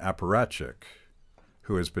partisan apparatchik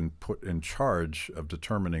who has been put in charge of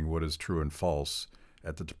determining what is true and false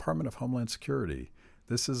at the Department of Homeland Security.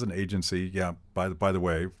 This is an agency. Yeah, by the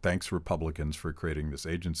way, thanks Republicans for creating this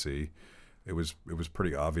agency. It was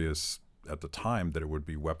pretty obvious at the time that it would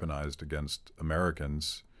be weaponized against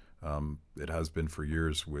Americans. It has been for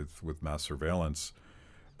years with mass surveillance.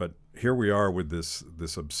 But here we are with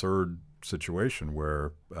this absurd situation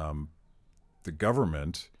where the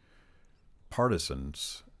government,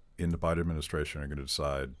 partisans in the Biden administration, are going to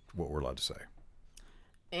decide what we're allowed to say.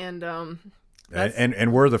 And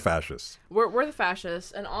and we're the fascists. We're the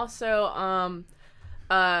fascists, and also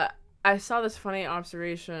I saw this funny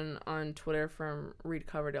observation on Twitter from Reed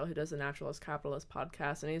Coverdale, who does the Naturalist Capitalist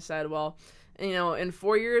podcast, and he said, well, you know, in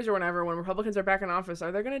 4 years or whenever, when Republicans are back in office,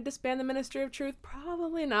 are they going to disband the Ministry of Truth?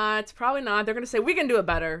 Probably not. Probably not. They're going to say, we can do it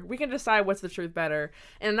better. We can decide what's the truth better.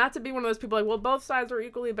 And not to be one of those people like, well, both sides are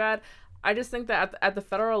equally bad. I just think that at the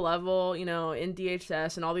federal level, you know, in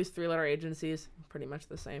DHS and all these three-letter agencies, pretty much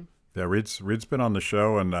the same. Yeah, Reed's been on the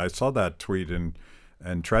show, and I saw that tweet,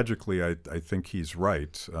 and tragically, I think he's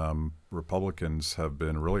right. Republicans have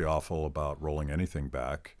been really awful about rolling anything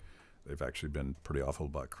back. They've actually been pretty awful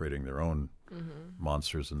about creating their own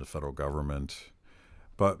monsters in the federal government.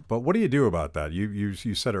 But what do you do about that? You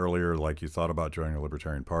said earlier, like, you thought about joining a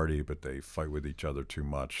Libertarian Party, but they fight with each other too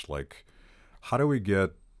much. Like, how do we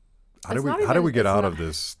get out of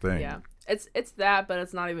this thing? Yeah, it's that, but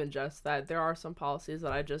it's not even just that. There are some policies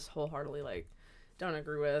that I just wholeheartedly don't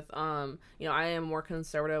agree with. You know, I am more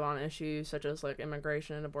conservative on issues such as like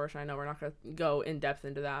immigration and abortion. I know we're not going to go in depth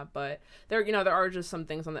into that, but there are just some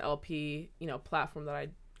things on the LP, platform that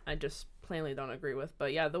I just plainly don't agree with.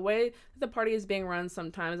 But yeah, the way the party is being run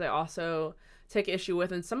sometimes I also take issue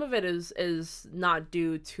with, and some of it is not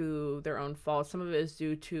due to their own fault. Some of it is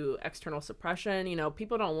due to external suppression.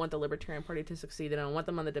 People don't want the Libertarian Party to succeed. They don't want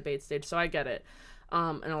them on the debate stage, so I get it.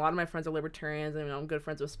 And a lot of my friends are libertarians, and I'm good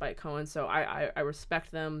friends with Spike Cohen, so I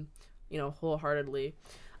respect them, wholeheartedly.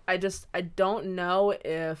 I don't know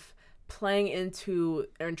if playing into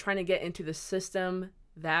and trying to get into the system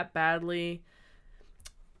that badly,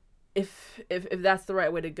 if that's the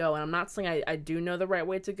right way to go. And I'm not saying I do know the right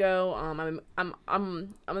way to go.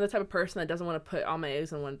 I'm the type of person that doesn't want to put all my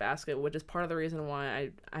eggs in one basket, which is part of the reason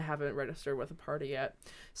why I haven't registered with a party yet.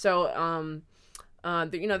 So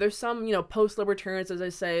there's some post-libertarians, as I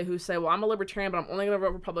say, who say, well, I'm a libertarian, but I'm only going to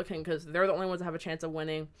vote Republican because they're the only ones that have a chance of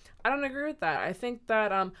winning. I don't agree with that. I think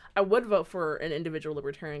that I would vote for an individual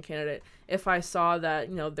libertarian candidate if I saw that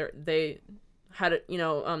they had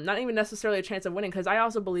not even necessarily a chance of winning, because I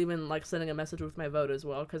also believe in sending a message with my vote as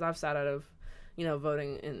well, because I've sat out of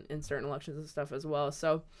voting in certain elections and stuff as well.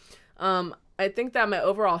 So I think that my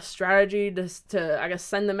overall strategy to I guess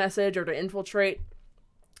send the message or to infiltrate,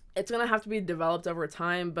 it's going to have to be developed over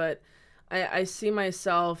time, but I see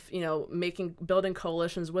myself, building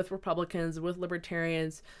coalitions with Republicans, with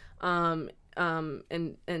Libertarians, and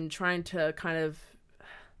trying to kind of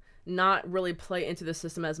not really play into the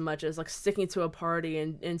system as much as like sticking to a party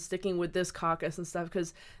and sticking with this caucus and stuff,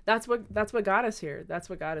 because that's what got us here. That's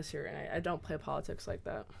what got us here, and I don't play politics like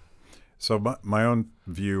that. So my own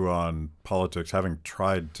view on politics, having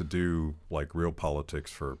tried to do like real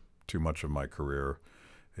politics for too much of my career,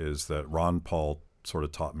 is that Ron Paul sort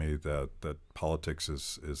of taught me that politics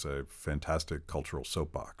is a fantastic cultural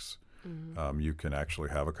soapbox. You can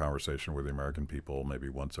actually have a conversation with the American people maybe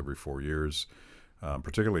once every 4 years,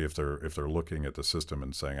 particularly if they're looking at the system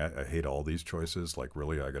and saying, I hate all these choices. Like,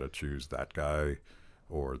 really, I got to choose that guy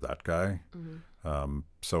or that guy.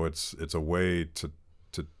 So it's a way to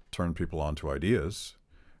turn people onto ideas.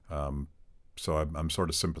 So I'm sort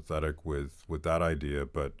of sympathetic with that idea,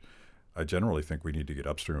 but I generally think we need to get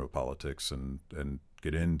upstream of politics and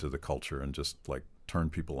get into the culture and just like turn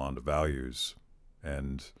people on to values.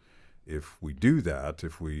 And if we do that,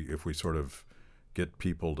 if we sort of get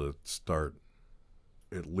people to start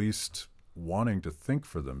at least wanting to think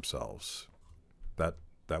for themselves, that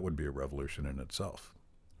would be a revolution in itself.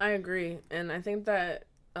 I agree, and I think that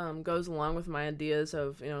goes along with my ideas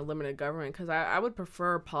of limited government, because I would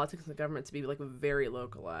prefer politics and government to be like very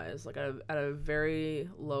localized, like at a very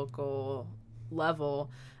local level.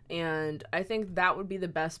 And I think that would be the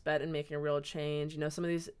best bet in making a real change. Some of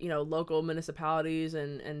these, local municipalities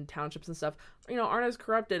and townships and stuff, aren't as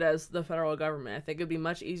corrupted as the federal government. I think it'd be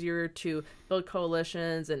much easier to build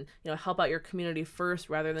coalitions and, help out your community first,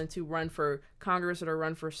 rather than to run for Congress or to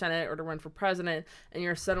run for Senate or to run for president. And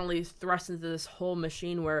you're suddenly thrust into this whole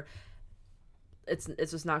machine where it's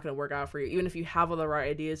just not going to work out for you. Even if you have all the right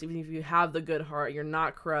ideas, even if you have the good heart, you're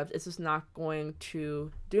not corrupt, it's just not going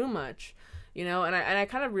to do much. And I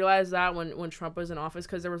kind of realized that when Trump was in office,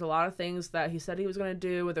 because there was a lot of things that he said he was going to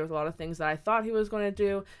do, but there was a lot of things that I thought he was going to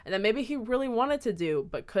do, and that maybe he really wanted to do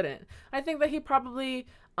but couldn't. I think that he probably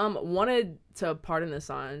wanted to pardon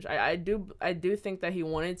Assange. I do think that he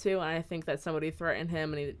wanted to, and I think that somebody threatened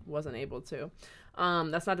him and he wasn't able to.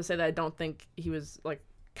 That's not to say that I don't think he was like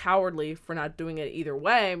cowardly for not doing it either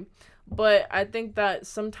way, but I think that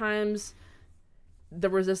sometimes the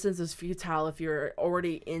resistance is futile if you're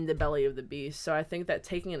already in the belly of the beast. So I think that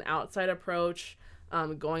taking an outside approach,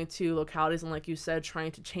 going to localities and, like you said,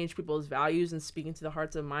 trying to change people's values and speaking to the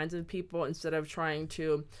hearts and minds of people, instead of trying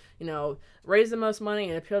to, raise the most money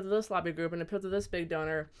and appeal to this lobby group and appeal to this big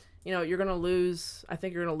donor, you're going to lose. I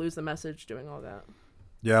think you're going to lose the message doing all that.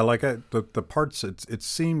 Yeah, like the parts, it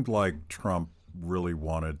seemed like Trump really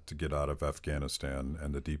wanted to get out of Afghanistan,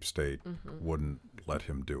 and the deep state wouldn't let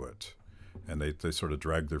him do it. And they sort of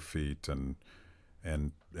dragged their feet,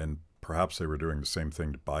 and perhaps they were doing the same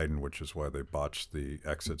thing to Biden, which is why they botched the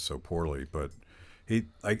exit so poorly. But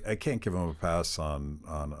I can't give him a pass on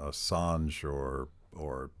Assange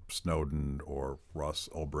or Snowden or Ross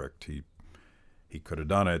Ulbricht. He could have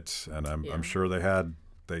done it, and I'm sure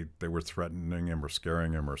they were threatening him or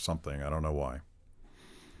scaring him or something. I don't know why.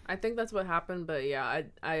 I think that's what happened, but yeah,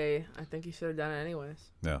 I think he should have done it anyways.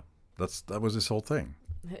 Yeah, that was his whole thing.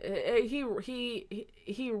 He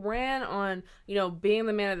ran on being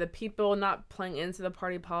the man of the people, not playing into the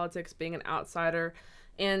party politics, being an outsider,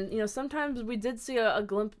 and sometimes we did see a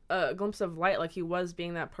glimpse of light, like he was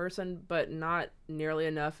being that person, but not nearly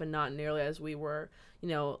enough, and not nearly as we were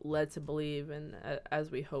led to believe and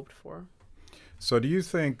as we hoped for. So do you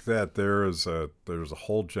think that there's a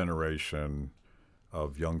whole generation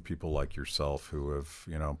of young people like yourself who have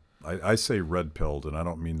I say red-pilled, and I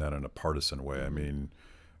don't mean that in a partisan way. I mean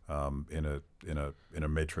in a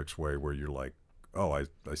matrix way, where you're like, oh,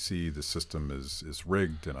 I see the system is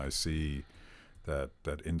rigged, and I see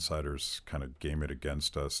that insiders kind of game it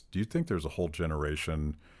against us. Do you think there's a whole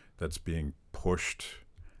generation that's being pushed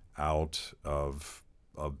out of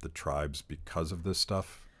the tribes because of this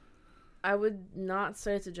stuff? I would not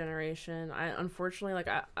say it's a generation. Unfortunately,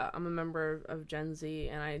 I'm a member of Gen Z,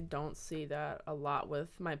 and I don't see that a lot with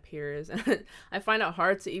my peers. And I find it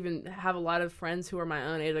hard to even have a lot of friends who are my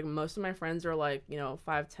own age. Like, most of my friends are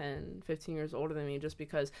 5, 10, 15 years older than me, just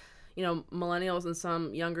because, millennials and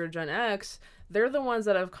some younger Gen X, they're the ones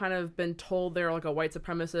that have kind of been told they're like a white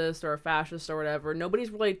supremacist or a fascist or whatever.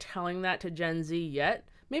 Nobody's really telling that to Gen Z yet.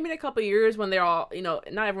 Maybe in a couple of years when they're all,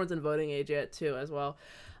 not everyone's in voting age yet too, as well.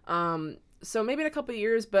 So maybe in a couple of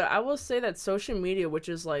years, but I will say that social media, which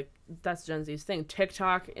is that's Gen Z's thing,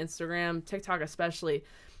 TikTok, Instagram, TikTok especially,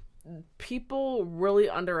 people really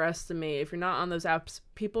underestimate, if you're not on those apps,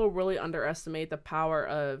 people really underestimate the power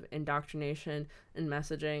of indoctrination and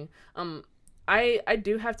messaging. I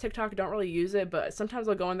do have TikTok. I don't really use it, but sometimes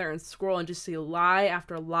I'll go in there and scroll and just see lie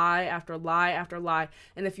after lie after lie after lie.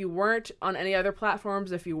 And if you weren't on any other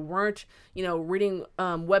platforms, if you weren't, reading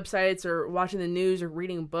websites or watching the news or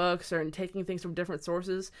reading books or taking things from different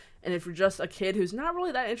sources, and if you're just a kid who's not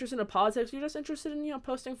really that interested in politics, you're just interested in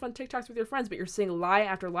posting fun TikToks with your friends, but you're seeing lie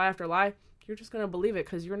after lie after lie, you're just gonna believe it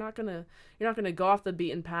because you're not gonna go off the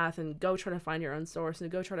beaten path and go try to find your own source and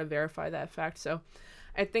go try to verify that fact. So,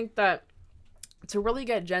 I think that to really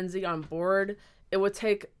get Gen Z on board, it would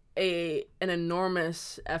take an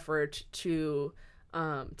enormous effort to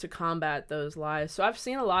combat those lies. So I've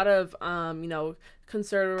seen a lot of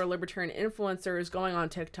conservative or libertarian influencers going on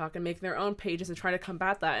TikTok and making their own pages and trying to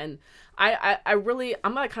combat that. And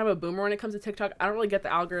I'm like kind of a boomer when it comes to TikTok. I don't really get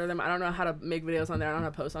the algorithm. I don't know how to make videos on there. I don't know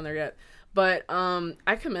how to post on there yet. But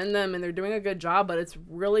I commend them and they're doing a good job, but it's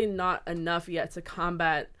really not enough yet to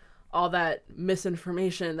combat all that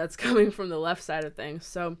misinformation that's coming from the left side of things.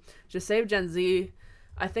 So just save Gen Z.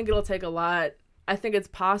 I think it'll take a lot. I think it's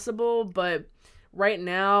possible, but right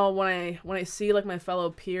now when I see like my fellow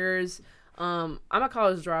peers, I'm a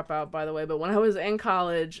college dropout, by the way, but when I was in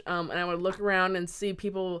college, and I would look around and see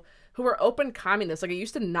people who were open communists, like it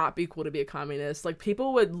used to not be cool to be a communist. Like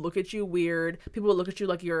people would look at you weird. People would look at you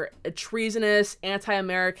like you're a treasonous,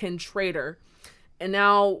 anti-American traitor. And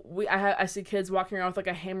now I see kids walking around with like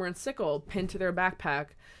a hammer and sickle pinned to their backpack.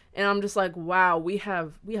 And I'm just like, wow, we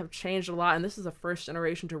have changed a lot. And this is the first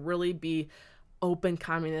generation to really be open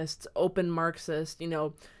communists, open Marxists,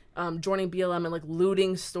 joining BLM and like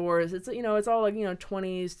looting stores. It's, it's all like,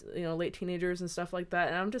 20s, late teenagers and stuff like that.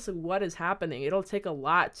 And I'm just like, what is happening? It'll take a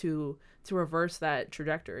lot to reverse that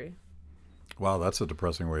trajectory. Wow, that's a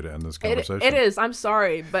depressing way to end this conversation. It is. I'm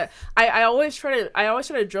sorry, but I always try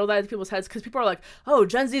to drill that into people's heads because people are like, "Oh,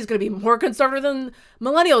 Gen Z is going to be more conservative than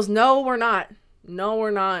millennials." No, we're not. No,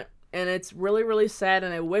 we're not. And it's really, really sad.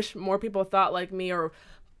 And I wish more people thought like me, or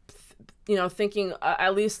thinking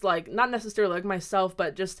at least like not necessarily like myself,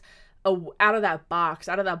 but just out of that box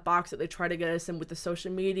that they try to get us in with the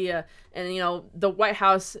social media. And the White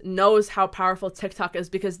House knows how powerful TikTok is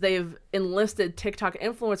because they've enlisted TikTok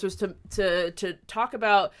influencers to talk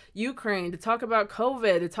about Ukraine, to talk about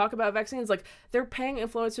COVID, to talk about vaccines. Like they're paying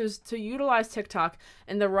influencers to utilize TikTok,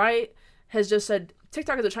 and the right has just said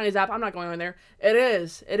TikTok is a Chinese app. I'm not going on there. It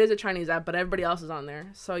is a Chinese app, but everybody else is on there,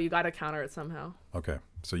 so you got to counter it somehow. Okay,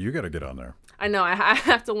 so you got to get on there. I know. I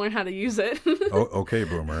have to learn how to use it. Oh, okay,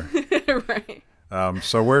 boomer. Right.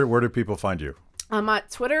 So where do people find you? I'm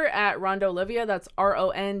at Twitter at Rondo Olivia. That's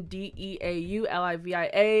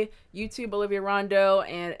RondeauLivia. YouTube Olivia Rondo,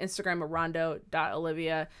 and Instagram at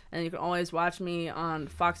Rondo.Olivia. And you can always watch me on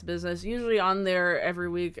Fox Business, usually on there every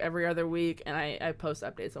week, every other week, and I post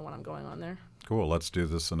updates on when I'm going on there. Cool. Let's do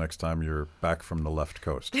this the next time you're back from the left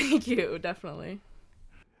coast. Thank you. Definitely.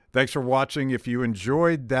 Thanks for watching. If you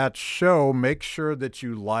enjoyed that show, make sure that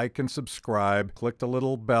you like and subscribe. Click the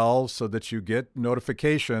little bell so that you get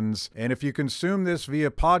notifications. And if you consume this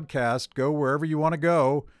via podcast, go wherever you want to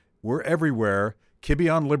go. We're everywhere.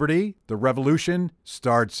 Kibbe on Liberty. The revolution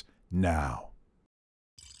starts now.